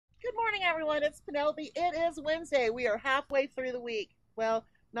morning, everyone. It's Penelope. It is Wednesday. We are halfway through the week. Well,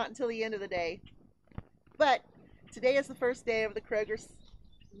 not until the end of the day. But today is the first day of the Kroger's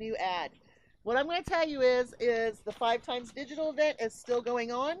new ad. What I'm going to tell you is the 5 times digital event is still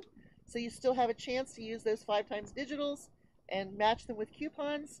going on. So you still have a chance to use those 5 times digitals and match them with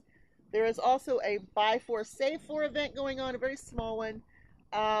coupons. There is also a buy 4 save 4 event going on, a very small one.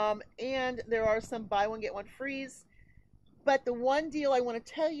 And there are some buy one get one frees. But the one deal I want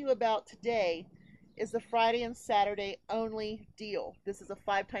to tell you about today is the Friday and Saturday only deal. This is a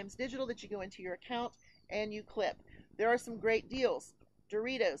 5 times digital that you go into your account and you clip. There are some great deals.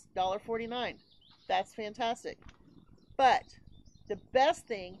 Doritos, $1.49. That's fantastic. But the best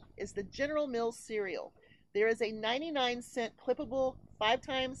thing is the General Mills cereal. There is a 99-cent clippable 5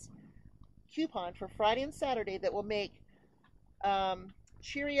 times coupon for Friday and Saturday that will make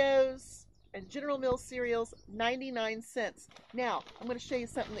Cheerios and General Mills cereals 99 cents. Now, I'm going to show you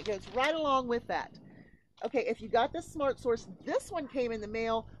something that goes right along with that. Okay, if you got this Smart Source, this one came in the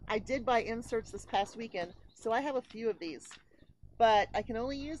mail. I did buy inserts this past weekend, so I have a few of these. But I can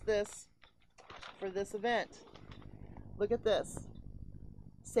only use this for this event. Look at this.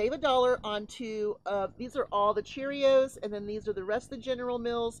 Save $1 on two of, these are all the Cheerios, and then these are the rest of the General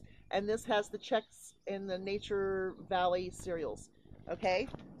Mills, and this has the Chex and the Nature Valley cereals. Okay,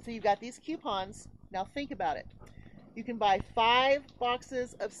 so you've got these coupons. Now think about it. You can buy 5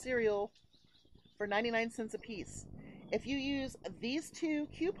 boxes of cereal for 99 cents a piece. If you use these 2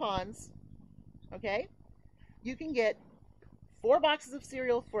 coupons, okay, you can get 4 boxes of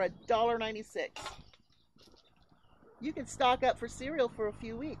cereal for $1.96. You can stock up for cereal for a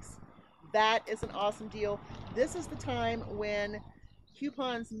few weeks. That is an awesome deal. This is the time when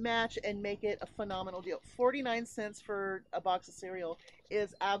coupons match and make it a phenomenal deal. 49 cents for a box of cereal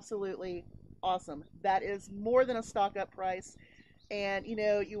is absolutely awesome. That is more than a stock up price. And you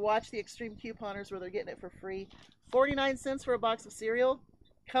know, you watch the extreme couponers where they're getting it for free. 49 cents for a box of cereal?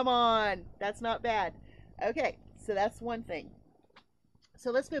 Come on, that's not bad. Okay, so that's one thing.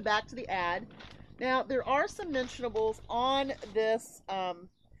 So let's go back to the ad. Now, there are some mentionables on this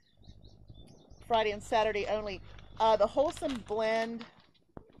Friday and Saturday only. The Wholesome Blend,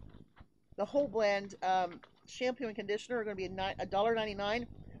 the whole blend shampoo and conditioner are going to be $1.99.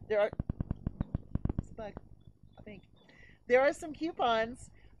 There are, I think, there are some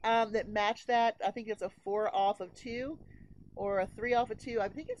coupons that match that. I think it's a 4 off of 2 or a 3 off of 2. I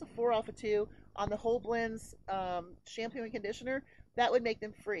think it's a 4 off of 2 on the whole blends shampoo and conditioner. That would make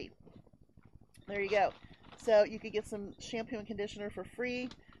them free. There you go. So you could get some shampoo and conditioner for free.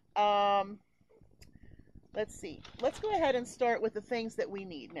 Let's see. Let's go ahead and start with the things that we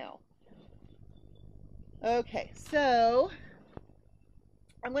need now. Okay, so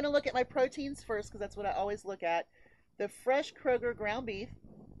I'm going to look at my proteins first because that's what I always look at. The fresh Kroger ground beef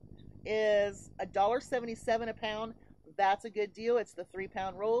is $1.77 a pound. That's a good deal. It's the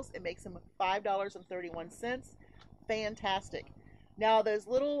 3-pound rolls. It makes them $5.31. Fantastic. Now, those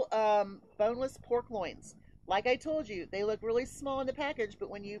little boneless pork loins, like I told you, they look really small in the package, but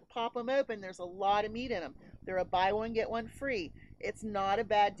when you pop them open, there's a lot of meat in them. They're a buy one, get one free. It's not a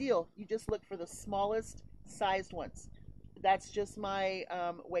bad deal. You just look for the smallest sized ones. That's just my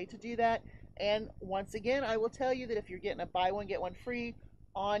way to do that. And once again, I will tell you that if you're getting a buy one, get one free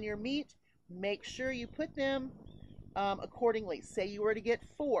on your meat, make sure you put them accordingly. Say you were to get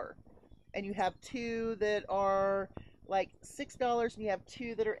 4 and you have 2 that are like $6 and you have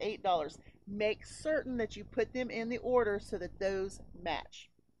 2 that are $8. Make certain that you put them in the order so that those match.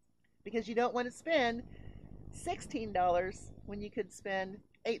 Because you don't want to spend $16 when you could spend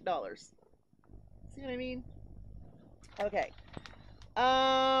 $8. See what I mean? Okay.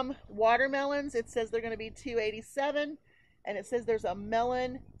 Watermelons, it says they're going to be $2.87, and it says there's a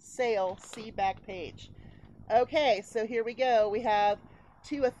melon sale, see back page. Okay, so here we go. We have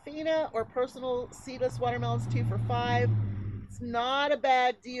 2 Athena or personal seedless watermelons, 2 for $5. It's not a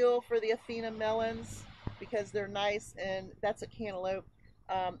bad deal for the Athena melons because they're nice, and that's a cantaloupe.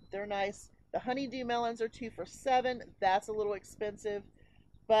 They're nice. The honeydew melons are 2 for $7. That's a little expensive,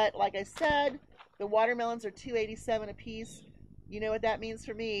 but like I said, the watermelons are $2.87 a piece. You know what that means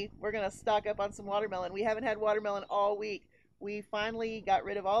for me. We're going to stock up on some watermelon. We haven't had watermelon all week. We finally got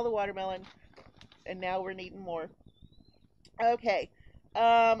rid of all the watermelon, and now we're needing more. Okay.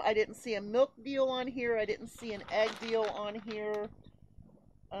 I didn't see a milk deal on here. I didn't see an egg deal on here.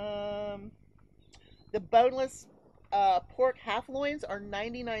 The boneless pork half loins are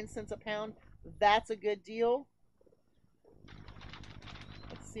 99 cents a pound. That's a good deal.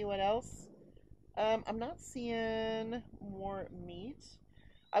 Let's see what else. I'm not seeing more meat.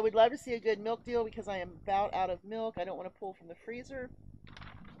 I would love to see a good milk deal because I am about out of milk. I don't want to pull from the freezer.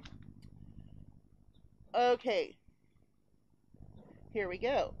 Okay, here we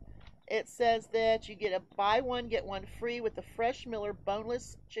go. It says that you get a buy one, get one free with the fresh Miller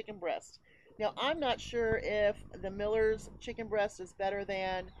boneless chicken breast. Now, I'm not sure if the Miller's chicken breast is better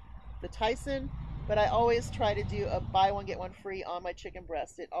than the Tyson, but I always try to do a buy one, get one free on my chicken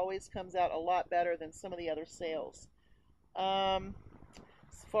breast. It always comes out a lot better than some of the other sales. As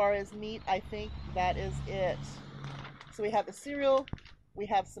far as meat, I think that is it. So we have the cereal, we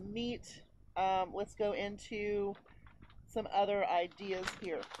have some meat. Let's go into some other ideas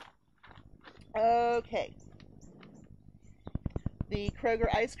here. Okay. The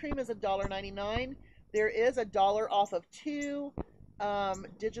Kroger ice cream is $1.99. There is $1 off of 2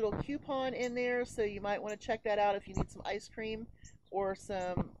 digital coupon in there, so you might want to check that out if you need some ice cream or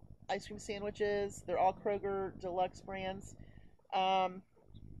some ice cream sandwiches. They're all Kroger Deluxe brands.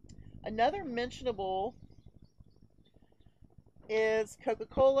 Another mentionable is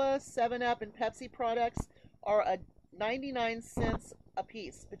Coca-Cola, 7-Up, and Pepsi products are a 99 cents a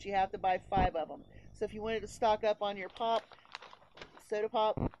piece, but you have to buy 5 of them. So if you wanted to stock up on your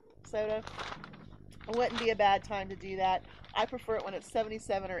soda, it wouldn't be a bad time to do that. I prefer it when it's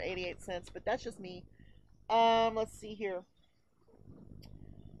 77 or 88 cents, but that's just me. Let's see here.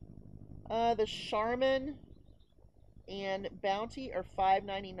 The Charmin and Bounty are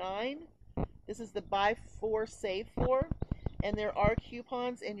 $5.99. This is the buy 4 save 4, and there are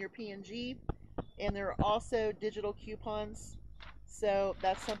coupons in your P&G, and there are also digital coupons. So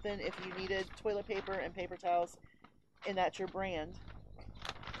that's something if you needed toilet paper and paper towels, and that's your brand.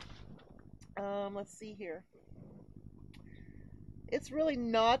 Let's see here. It's really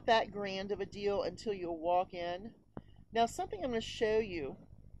not that grand of a deal until you walk in. Now, something I'm going to show you.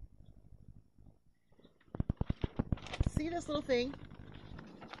 See this little thing?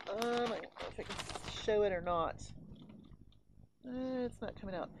 I don't know if I can show it or not. It's not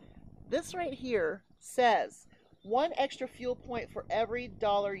coming out. This right here says 1 extra fuel point for every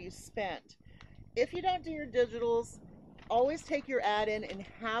dollar you spent. If you don't do your digitals, always take your ad in and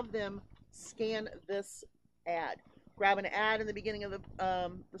have them scan this ad. Grab an ad in the beginning of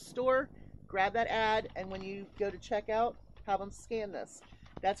the store, grab that ad, and when you go to checkout, have them scan this.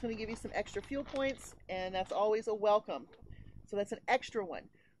 That's going to give you some extra fuel points, and that's always a welcome. So that's an extra one,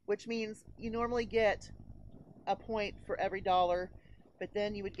 which means you normally get a point for every dollar, but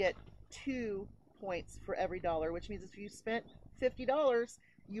then you would get 2 points for every dollar, which means if you spent $50,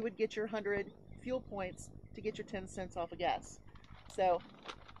 you would get your 100 fuel points to get your 10 cents off of gas. So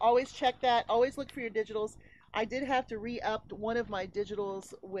always check that. Always look for your digitals. I did have to re-up one of my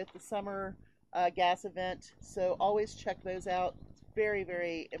digitals with the summer gas event, so always check those out. It's very,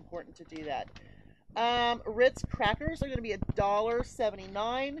 very important to do that. Ritz crackers are going to be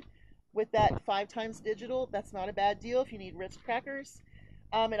 $1.79 with that 5 times digital. That's not a bad deal if you need Ritz crackers.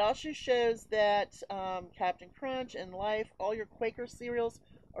 It also shows that Captain Crunch and Life, all your Quaker cereals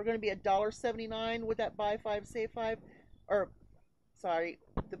are going to be $1.79 with that buy 5 save 5, or sorry,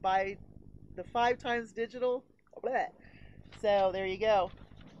 the 5 times digital. Bleh. So there you go.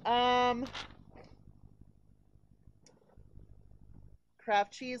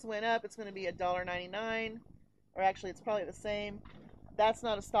 Kraft cheese went up. It's going to be $1.99, or actually it's probably the same. That's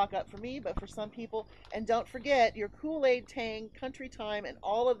not a stock up for me, but for some people. And don't forget, your Kool-Aid, Tang, Country Time, and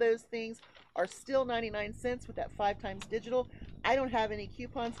all of those things are still 99 cents with that 5 times digital. I don't have any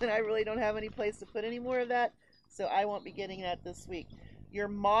coupons, and I really don't have any place to put any more of that, so I won't be getting that this week. Your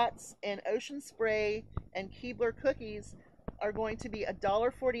Mott's and Ocean Spray and Keebler cookies are going to be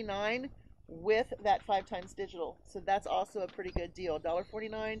 $1.49 with that 5 times digital. So that's also a pretty good deal.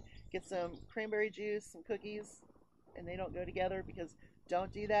 $1.49, get some cranberry juice, some cookies, and they don't go together because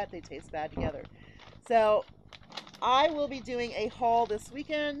don't do that. They taste bad together. So I will be doing a haul this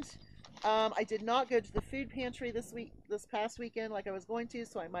weekend. I did not go to the food pantry this past weekend like I was going to,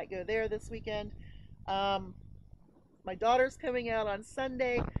 so I might go there this weekend. My daughter's coming out on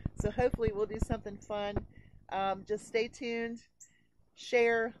Sunday, so hopefully we'll do something fun. Just stay tuned,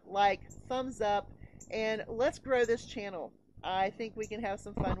 share, like, thumbs up, and let's grow this channel. I think we can have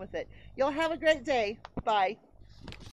some fun with it. Y'all have a great day. Bye.